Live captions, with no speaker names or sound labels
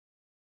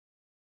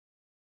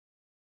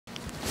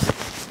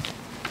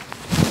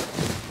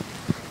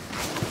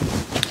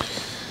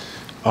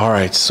All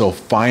right, so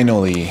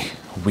finally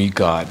we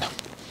got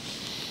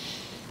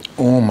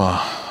Oumma.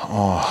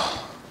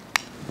 Oh,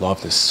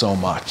 love this so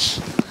much.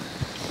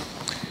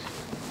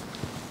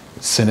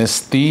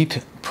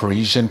 Synesthete,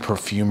 Parisian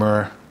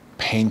perfumer,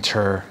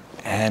 painter,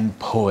 and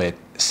poet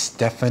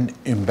Stephane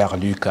Humbert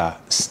Lucas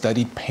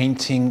studied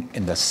painting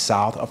in the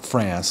south of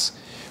France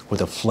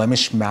with a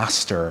Flemish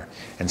master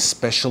and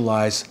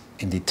specialized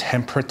in the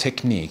tempera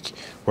technique,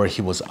 where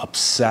he was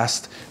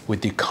obsessed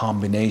with the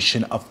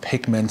combination of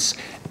pigments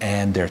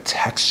and their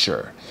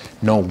texture.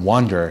 No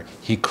wonder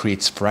he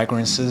creates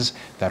fragrances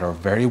that are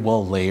very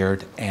well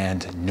layered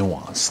and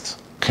nuanced.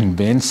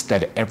 Convinced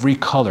that every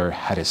color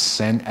had a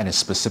scent and a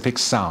specific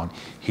sound,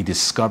 he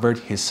discovered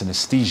his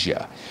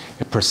synesthesia,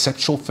 a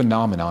perceptual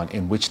phenomenon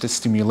in which the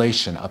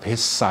stimulation of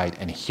his sight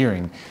and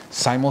hearing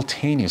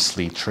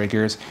simultaneously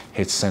triggers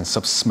his sense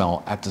of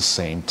smell at the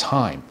same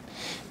time.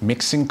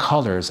 Mixing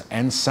colors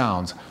and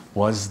sounds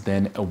was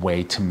then a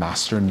way to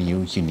master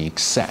new, unique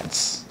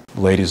scents.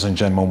 Ladies and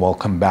gentlemen,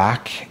 welcome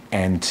back.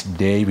 And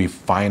today we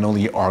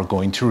finally are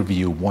going to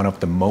review one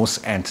of the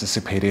most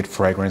anticipated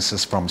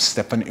fragrances from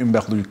Stephane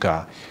Humbert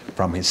Lucas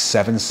from his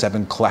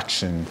 7/7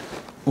 collection,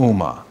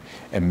 Oumma,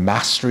 a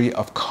mastery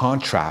of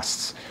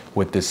contrasts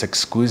with this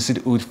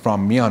exquisite oud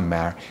from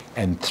Myanmar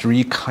and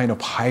three kind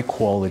of high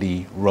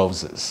quality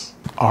roses.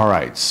 All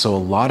right, so a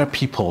lot of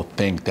people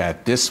think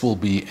that this will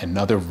be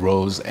another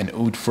rose and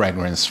oud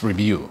fragrance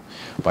review,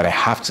 but I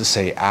have to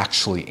say,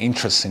 actually,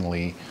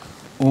 interestingly,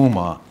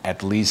 Oumma,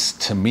 at least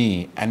to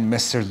me and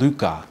Mr.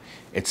 Lucas,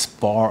 it's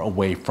far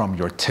away from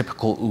your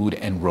typical oud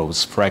and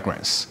rose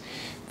fragrance.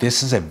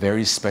 This is a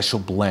very special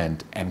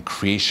blend and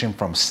creation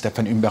from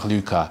Stephane Humbert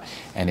Lucas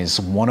and is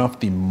one of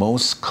the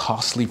most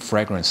costly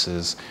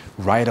fragrances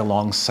right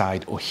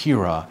alongside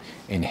Ohira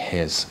in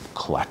his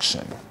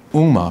collection.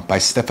 Oumma by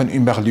Stephane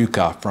Humbert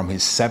Lucas from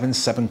his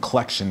 7/7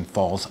 collection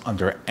falls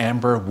under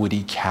Amber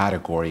Woody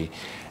category,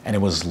 and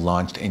it was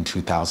launched in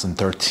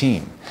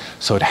 2013.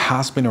 So it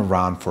has been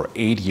around for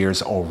 8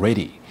 years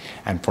already.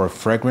 And for a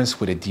fragrance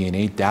with a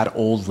DNA that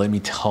old, let me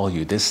tell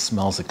you, this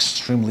smells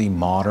extremely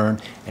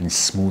modern and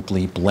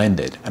smoothly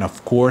blended. And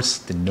of course,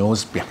 the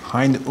nose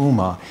behind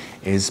Oumma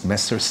is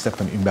Mr.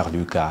 Stephane Humbert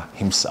Lucas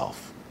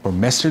himself. For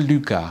Mr.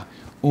 Lucas,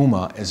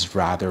 Oumma is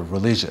rather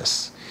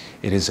religious.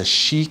 It is a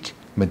chic,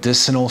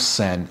 medicinal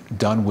scent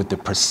done with the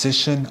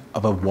precision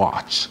of a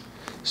watch.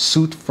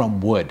 Soot from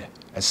wood,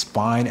 as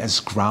fine as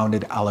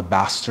grounded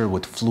alabaster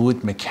with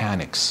fluid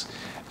mechanics,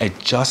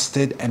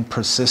 adjusted and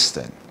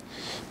persistent.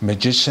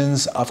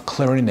 Magicians of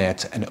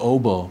clarinet and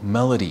oboe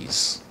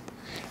melodies.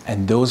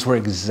 And those were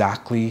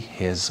exactly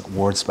his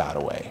words, by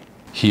the way.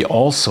 He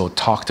also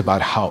talked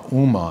about how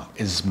Oumma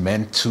is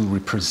meant to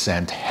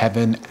represent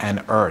heaven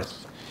and earth,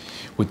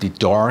 with the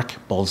dark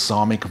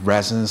balsamic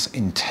resins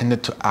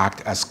intended to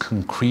act as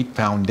concrete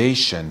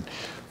foundation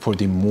for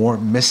the more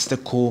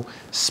mystical,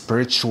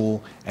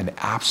 spiritual, and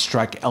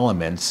abstract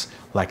elements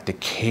like the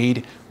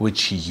jade,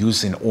 which he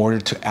used in order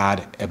to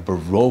add a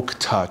Baroque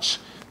touch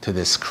to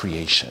this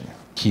creation.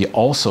 He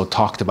also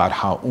talked about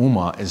how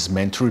Oumma is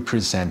meant to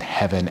represent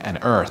heaven and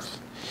earth,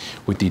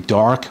 with the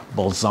dark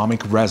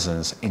balsamic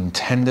resins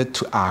intended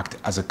to act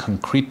as a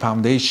concrete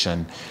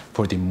foundation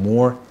for the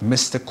more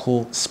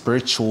mystical,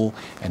 spiritual,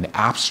 and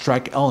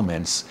abstract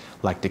elements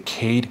like the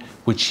jade,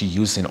 which he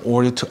used in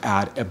order to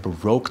add a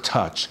Baroque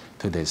touch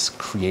to this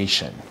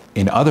creation.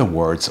 In other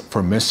words,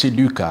 for Monsieur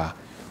Lucas,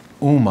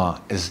 Oumma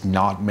is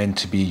not meant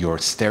to be your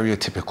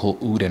stereotypical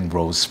oud and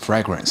rose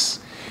fragrance.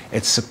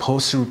 It's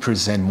supposed to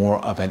represent more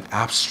of an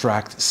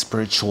abstract,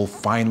 spiritual,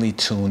 finely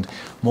tuned,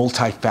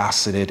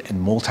 multifaceted,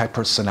 and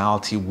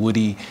multi-personality,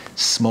 woody,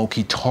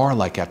 smoky,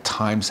 tar-like at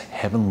times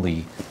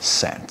heavenly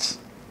scent.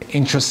 The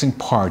interesting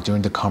part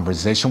during the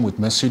conversation with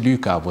Monsieur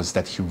Lucas was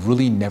that he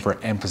really never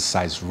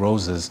emphasized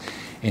roses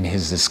in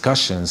his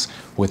discussions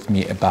with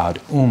me about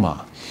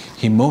Oumma.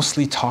 He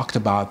mostly talked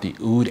about the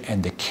oud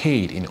and the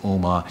jade in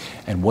Oumma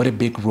and what a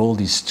big role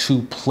these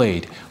two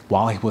played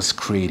while he was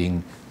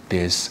creating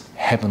this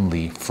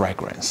heavenly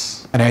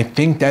fragrance. And I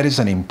think that is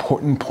an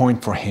important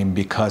point for him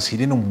because he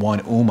didn't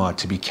want Oumma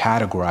to be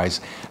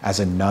categorized as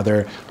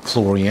another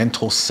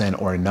floriental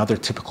scent or another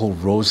typical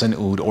rose and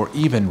oud or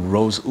even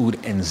rose oud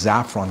and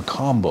saffron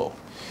combo.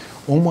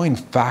 Oumma, in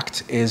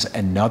fact, is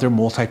another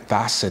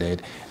multifaceted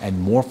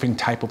and morphing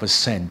type of a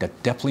scent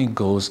that definitely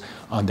goes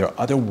under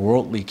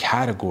otherworldly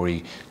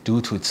category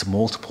due to its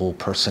multiple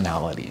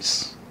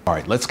personalities. All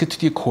right, let's get to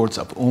the accords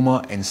of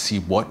Oumma and see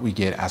what we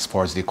get as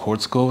far as the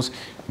accords goes.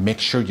 Make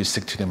sure you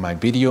stick to my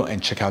video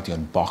and check out the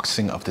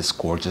unboxing of this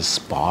gorgeous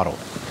bottle.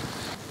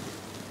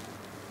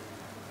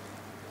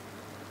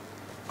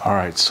 All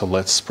right, so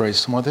let's spray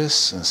some of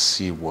this and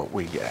see what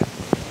we get.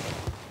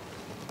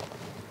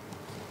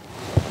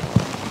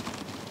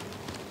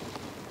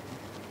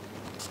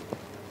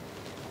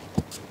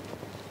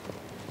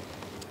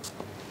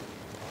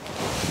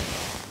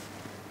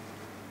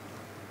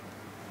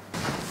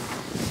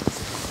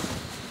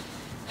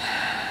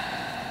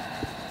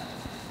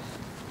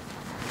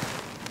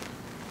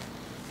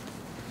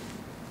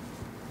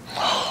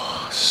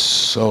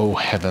 So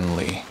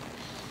heavenly.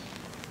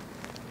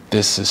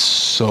 This is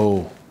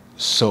so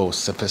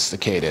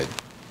sophisticated.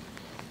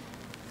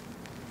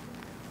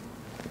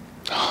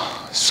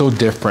 So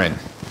different.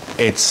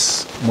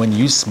 It's, when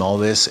you smell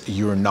this,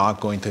 you're not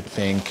going to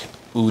think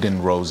oud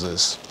and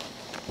roses.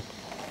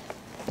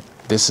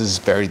 This is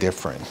very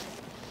different.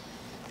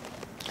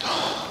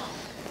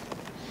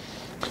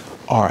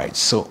 All right,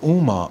 so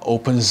Oumma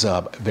opens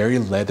up very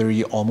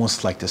leathery,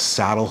 almost like the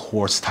saddle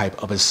horse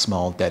type of a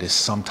smell that is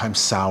sometimes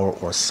sour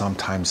or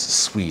sometimes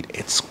sweet.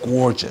 It's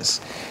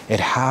gorgeous.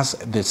 It has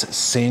this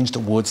singed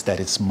woods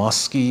that is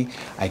musky.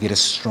 I get a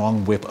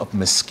strong whiff of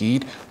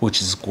mesquite, which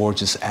is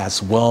gorgeous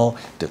as well.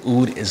 The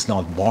oud is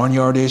not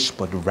barnyardish,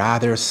 but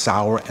rather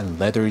sour and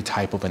leathery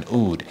type of an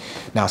oud.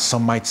 Now,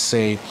 some might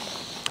say,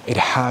 it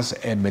has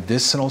a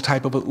medicinal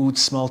type of a oud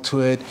smell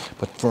to it,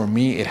 but for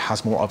me, it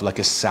has more of like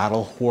a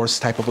saddle horse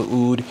type of a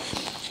oud.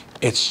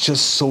 It's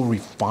just so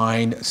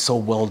refined, so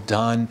well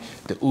done.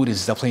 The oud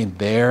is definitely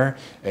there.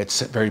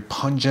 It's very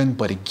pungent,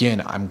 but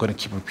again, I'm gonna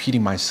keep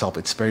repeating myself.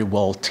 It's very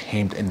well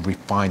tamed and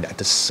refined at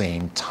the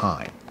same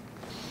time.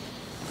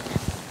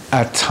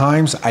 At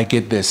times, I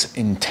get this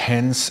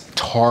intense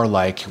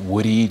tar-like,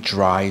 woody,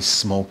 dry,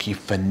 smoky,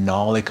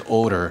 phenolic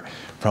odor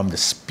from the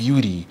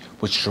sputi,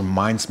 which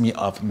reminds me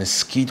of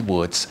mesquite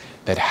woods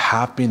that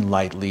have been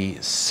lightly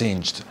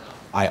singed.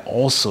 I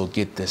also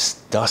get this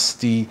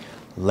dusty,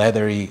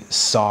 leathery,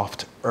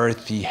 soft,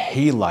 earthy,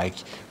 hay-like,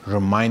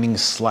 reminding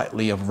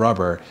slightly of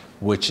rubber,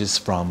 which is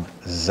from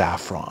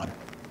saffron.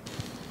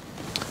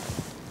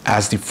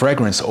 As the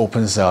fragrance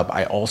opens up,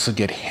 I also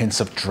get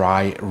hints of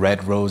dry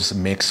red rose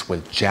mixed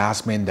with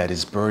jasmine that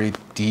is buried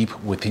deep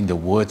within the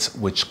woods,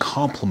 which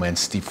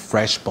complements the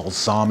fresh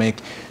balsamic,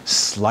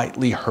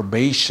 slightly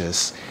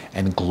herbaceous,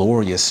 and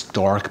glorious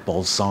dark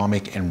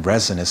balsamic and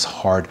resinous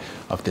heart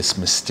of this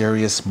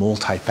mysterious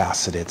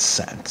multifaceted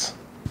scent.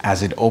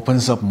 As it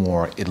opens up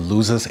more, it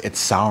loses its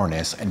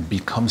sourness and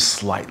becomes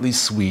slightly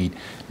sweet,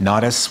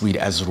 not as sweet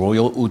as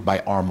Royal Oud by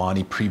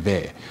Armani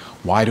Privé.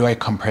 Why do I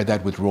compare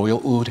that with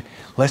Royal Oud?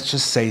 Let's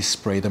just say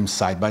spray them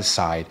side by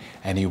side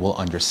and you will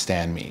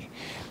understand me.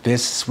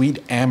 This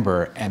sweet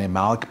amber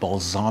animalic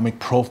balsamic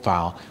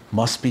profile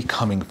must be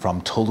coming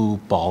from Tolu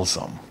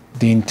Balsam.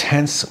 The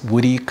intense,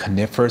 woody,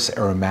 coniferous,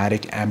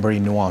 aromatic, ambery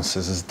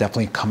nuances is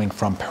definitely coming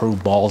from Peru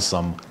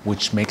Balsam,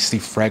 which makes the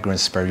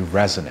fragrance very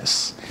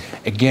resinous.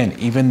 Again,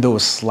 even though a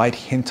slight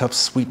hint of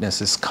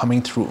sweetness is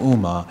coming through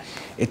Oumma,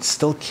 it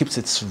still keeps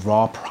its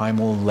raw,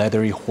 primal,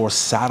 leathery horse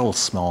saddle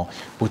smell,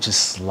 which is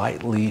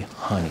slightly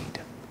honeyed.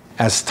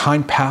 As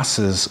time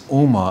passes,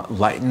 Oumma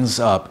lightens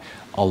up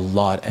a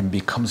lot and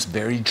becomes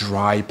very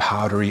dry,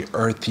 powdery,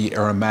 earthy,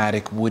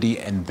 aromatic, woody,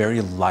 and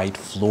very light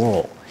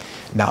floral.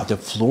 Now the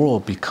floral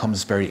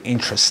becomes very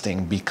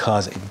interesting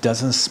because it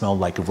doesn't smell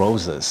like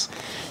roses.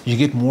 You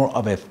get more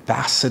of a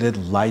faceted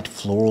light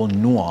floral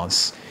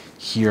nuance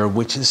here,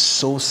 which is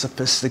so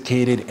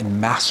sophisticated and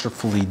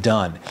masterfully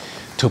done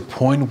to a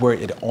point where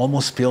it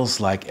almost feels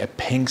like a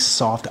pink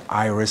soft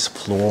iris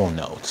floral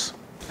note.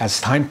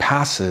 As time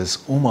passes,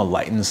 Oumma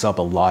lightens up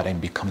a lot and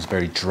becomes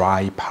very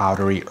dry,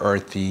 powdery,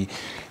 earthy,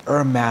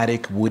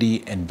 aromatic,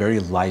 woody, and very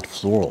light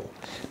floral.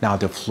 Now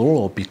the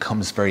floral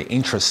becomes very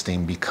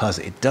interesting because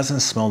it doesn't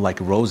smell like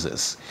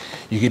roses.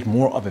 You get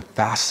more of a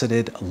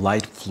faceted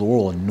light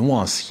floral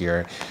nuance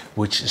here,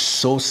 which is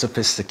so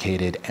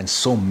sophisticated and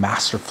so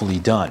masterfully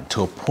done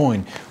to a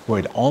point where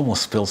it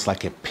almost feels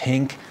like a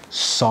pink,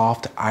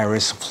 soft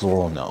iris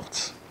floral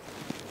note.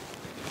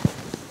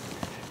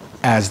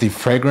 As the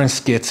fragrance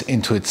gets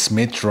into its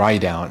mid-dry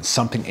down,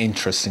 something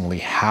interestingly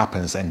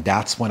happens, and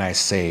that's when I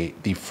say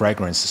the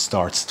fragrance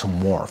starts to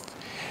morph.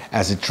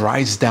 As it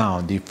dries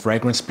down, the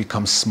fragrance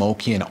becomes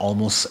smoky and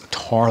almost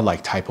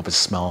tar-like type of a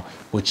smell,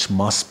 which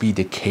must be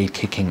decay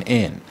kicking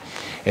in.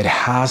 It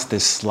has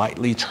this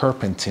slightly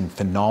turpentine,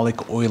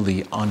 phenolic,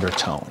 oily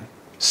undertone.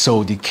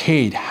 So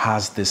decayed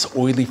has this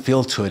oily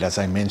feel to it, as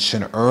I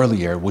mentioned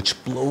earlier,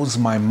 which blows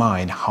my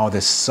mind how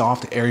this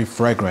soft, airy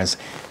fragrance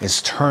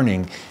is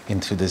turning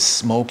into this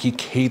smoky,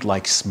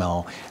 cade-like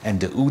smell, and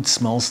the oud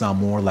smells now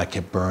more like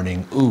a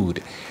burning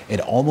oud.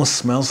 It almost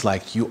smells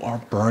like you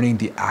are burning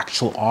the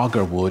actual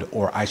agar wood,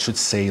 or I should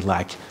say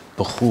like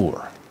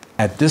bahur.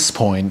 At this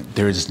point,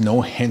 there is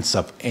no hints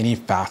of any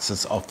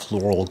facets of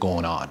floral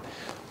going on,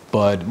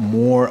 but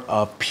more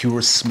of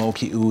pure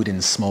smoky oud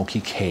and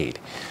smoky cade.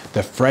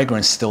 The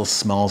fragrance still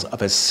smells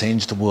of a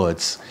singed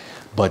woods,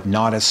 but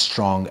not as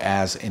strong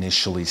as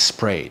initially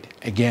sprayed.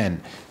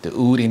 Again, the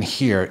oud in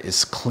here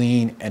is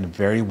clean and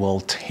very well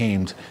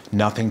tamed,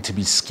 nothing to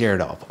be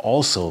scared of.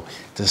 Also,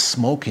 the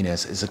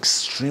smokiness is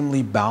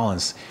extremely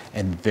balanced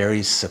and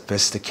very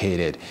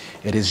sophisticated.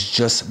 It is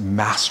just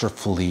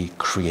masterfully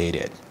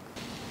created.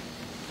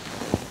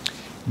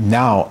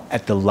 Now,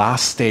 at the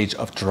last stage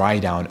of dry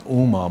down,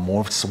 Oumma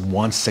morphs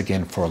once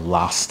again for a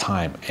last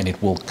time, and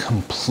it will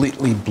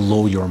completely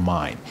blow your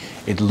mind.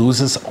 It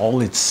loses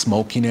all its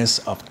smokiness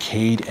of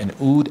cade and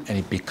oud, and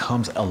it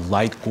becomes a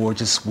light,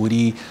 gorgeous,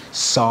 woody,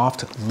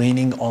 soft,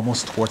 leaning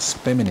almost towards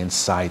feminine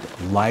side,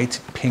 light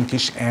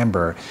pinkish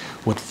amber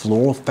with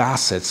floral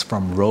facets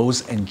from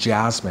rose and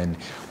jasmine,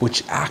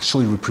 which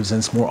actually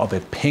represents more of a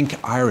pink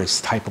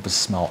iris type of a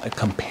smell,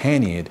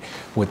 accompanied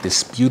with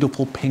this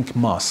beautiful pink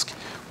musk,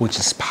 which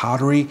is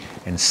powdery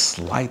and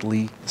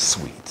slightly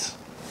sweet.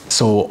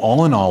 So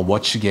all in all,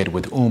 what you get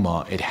with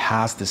Oumma, it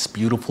has this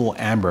beautiful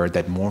amber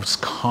that morphs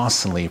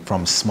constantly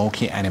from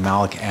smoky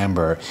animalic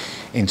amber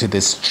into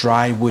this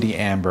dry woody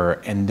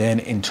amber, and then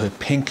into a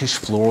pinkish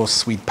floral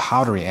sweet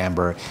powdery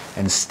amber,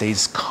 and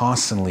stays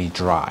constantly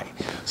dry.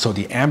 So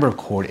the amber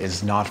cord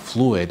is not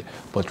fluid,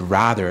 but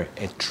rather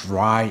a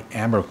dry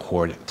amber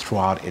cord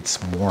throughout its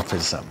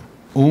morphism.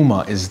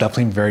 Oumma is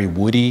definitely very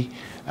woody.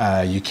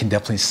 You can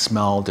definitely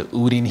smell the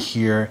oud in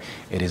here.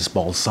 It is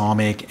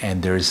balsamic,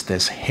 and there's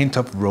this hint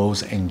of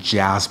rose and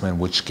jasmine,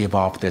 which give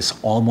off this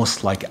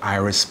almost like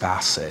iris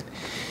facet.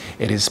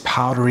 It is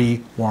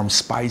powdery, warm,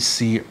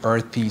 spicy,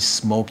 earthy,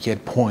 smoky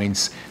at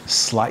points,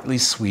 slightly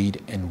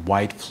sweet, and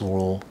white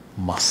floral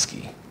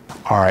musky.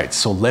 All right,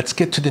 so let's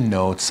get to the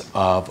notes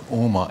of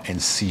Oumma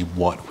and see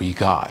what we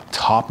got.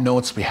 Top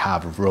notes, we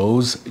have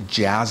rose,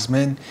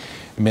 jasmine.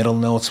 Middle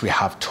notes, we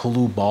have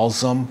Tulu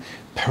balsam,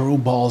 Peru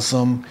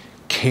balsam,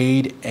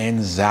 cade,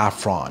 and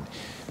saffron.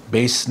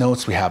 Base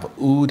notes, we have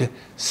oud,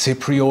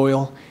 cypre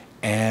oil,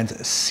 and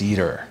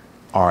cedar.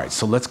 All right,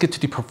 so let's get to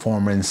the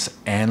performance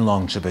and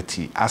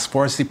longevity. As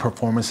far as the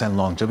performance and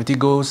longevity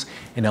goes,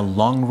 in a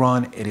long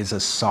run, it is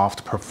a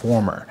soft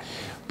performer.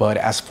 But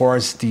as far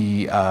as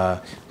the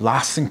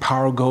lasting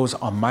power goes,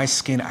 on my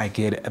skin, I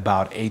get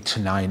about 8 to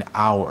 9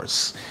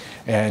 hours.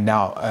 And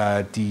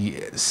now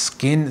the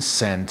skin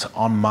scent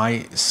on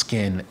my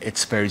skin,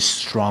 it's very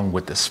strong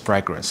with this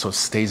fragrance, so it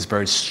stays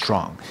very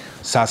strong.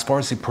 So as far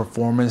as the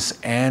performance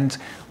and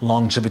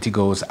longevity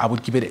goes, I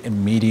would give it a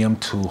medium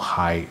to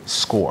high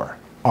score.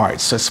 All right,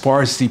 so as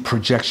far as the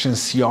projection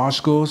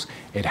sillage goes,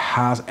 it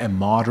has a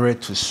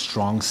moderate to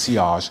strong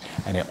sillage,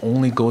 and it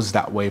only goes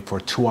that way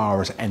for 2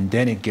 hours, and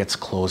then it gets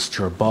close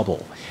to your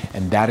bubble.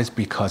 And that is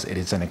because it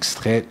is an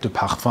extrait de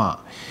parfum.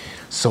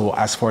 So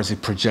as far as the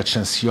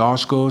projection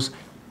sillage goes,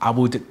 I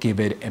would give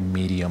it a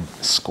medium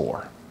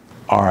score.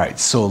 All right,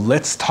 so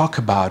let's talk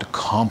about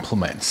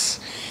compliments.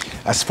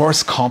 As far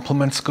as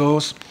compliments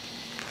goes,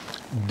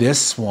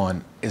 this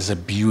one is a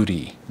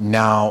beauty.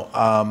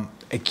 Now,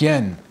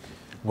 again,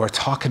 we're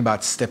talking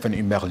about Stephane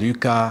Humbert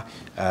Lucas.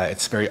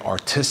 It's very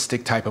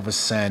artistic type of a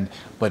scent,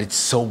 but it's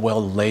so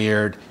well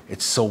layered,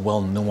 it's so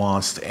well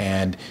nuanced,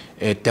 and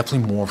it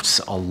definitely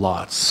morphs a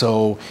lot.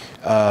 So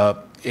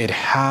it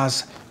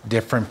has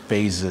different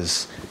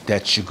phases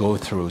that you go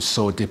through.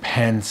 So it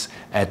depends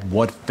at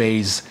what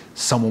phase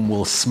someone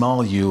will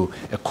smell you.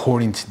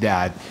 According to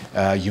that,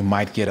 you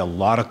might get a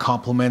lot of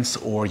compliments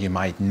or you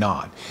might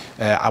not.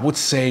 I would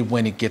say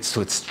when it gets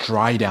to its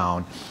dry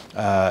down,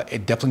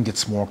 it definitely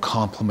gets more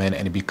compliment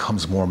and it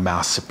becomes more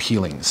mass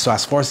appealing. So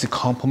as far as the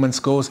compliments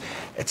goes,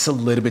 it's a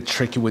little bit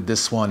tricky with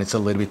this one. It's a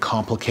little bit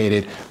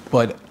complicated,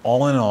 but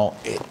all in all,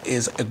 it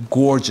is a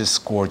gorgeous,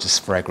 gorgeous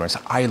fragrance.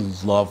 I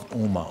love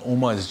Oumma.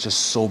 Oumma is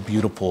just so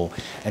beautiful,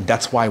 and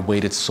that's why I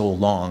waited so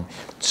long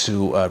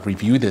to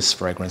review this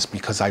fragrance,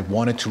 because I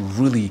wanted to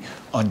really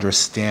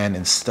understand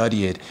and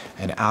study it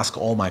and ask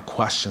all my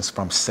questions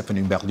from Stephane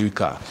Humbert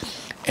Lucas.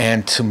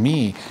 And to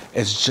me,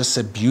 it's just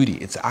a beauty.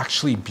 It's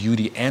actually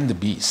Beauty and the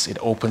Beast. It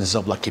opens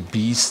up like a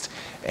beast,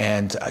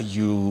 and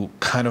you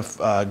kind of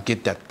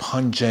get that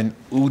pungent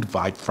oud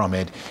vibe from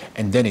it,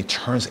 and then it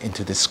turns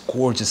into this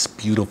gorgeous,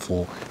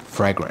 beautiful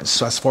fragrance.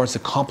 So as far as the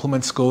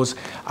compliments goes,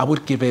 I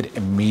would give it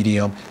a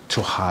medium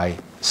to high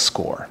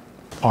score.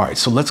 All right,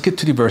 so let's get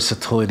to the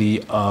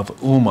versatility of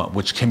Oumma,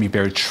 which can be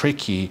very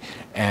tricky,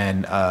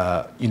 and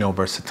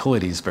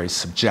versatility is very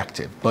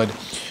subjective. But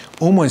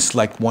Oumma is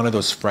like one of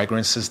those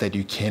fragrances that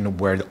you can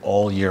wear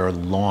all year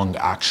long,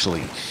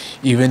 actually.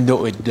 Even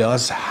though it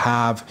does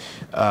have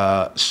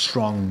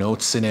strong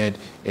notes in it,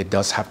 it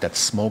does have that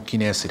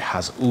smokiness, it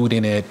has oud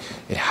in it,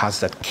 it has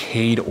that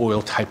cade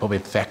oil type of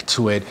effect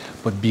to it,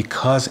 but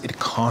because it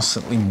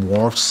constantly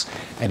morphs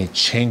and it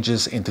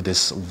changes into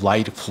this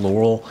light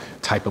floral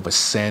type of a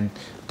scent,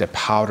 the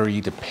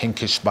powdery, the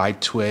pinkish vibe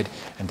to it,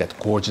 and that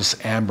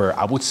gorgeous amber,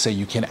 I would say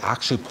you can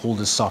actually pull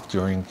this off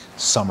during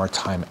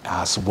summertime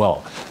as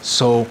well.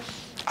 So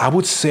I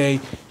would say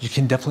you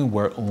can definitely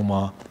wear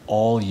Oumma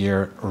all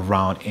year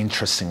round,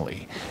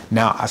 interestingly.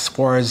 Now, as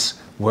far as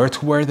where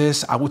to wear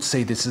this, I would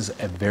say this is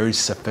a very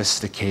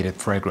sophisticated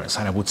fragrance,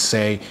 and I would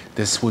say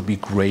this would be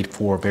great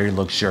for very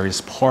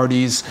luxurious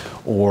parties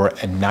or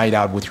a night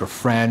out with your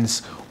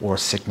friends or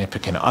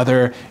significant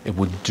other. It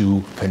would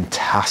do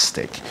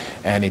fantastic,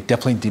 and it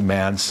definitely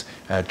demands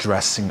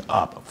dressing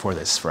up for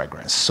this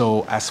fragrance.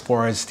 So as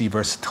far as the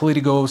versatility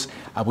goes,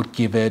 I would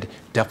give it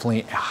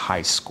definitely a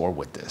high score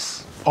with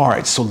this. All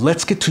right, so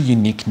let's get to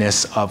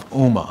uniqueness of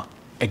Oumma.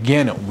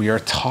 again, we are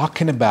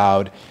talking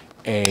about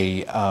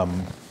a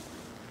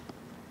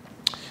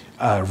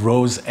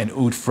rose and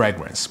oud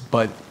fragrance,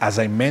 but as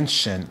I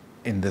mentioned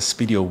in this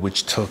video,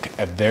 which took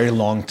a very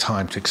long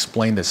time to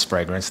explain this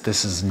fragrance,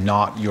 this is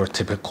not your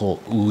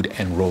typical oud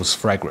and rose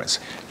fragrance.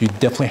 You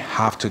definitely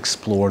have to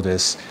explore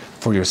this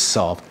for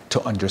yourself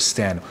to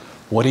understand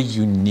what a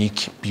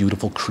unique,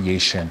 beautiful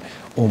creation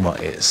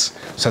Oumma is.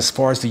 So as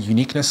far as the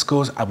uniqueness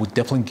goes, I would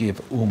definitely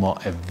give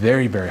Oumma a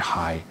very, very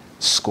high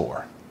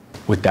score.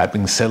 With that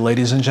being said,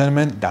 ladies and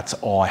gentlemen, that's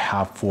all I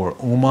have for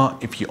Oumma.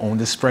 If you own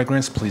this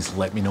fragrance, please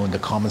let me know in the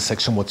comment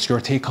section what's your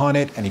take on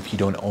it. And if you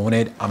don't own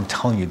it, I'm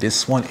telling you,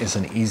 this one is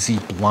an easy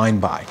blind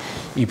buy.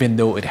 Even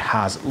though it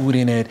has oud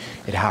in it,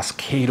 it has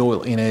cade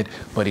oil in it,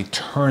 but it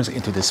turns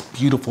into this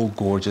beautiful,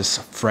 gorgeous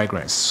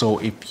fragrance. So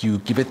if you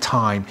give it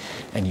time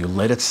and you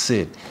let it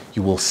sit,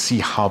 you will see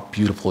how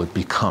beautiful it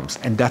becomes.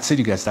 And that's it,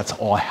 you guys. That's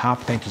all I have.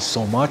 Thank you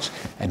so much.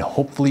 And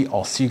hopefully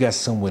I'll see you guys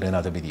soon with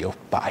another video.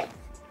 Bye.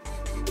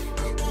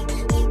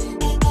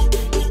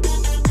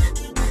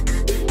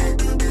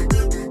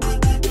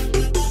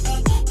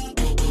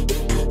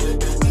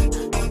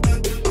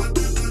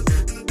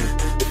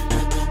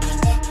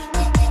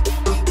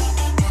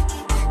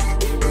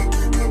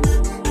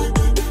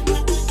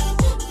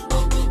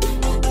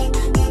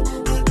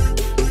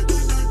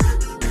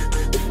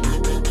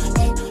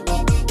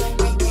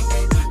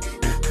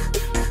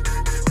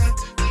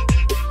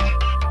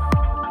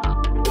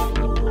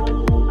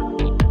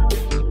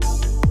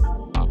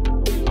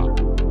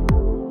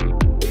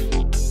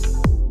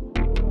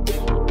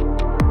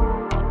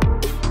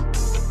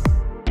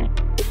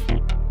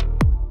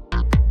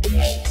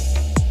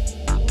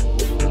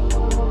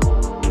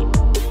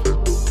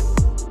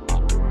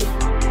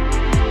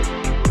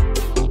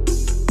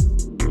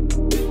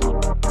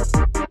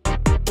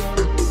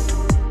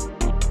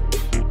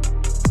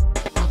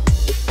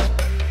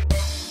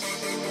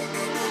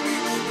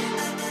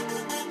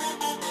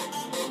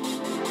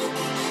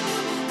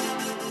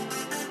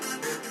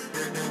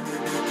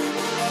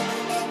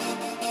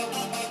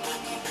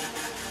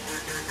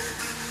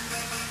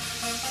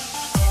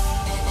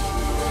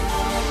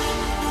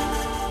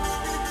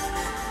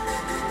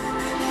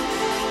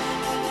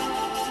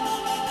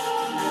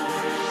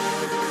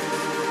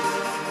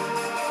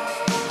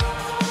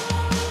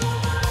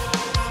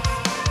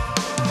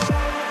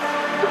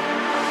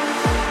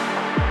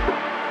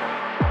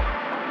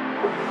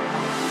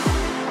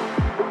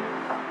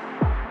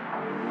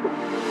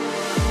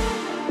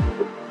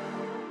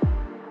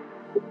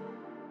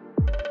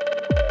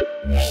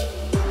 Yeah.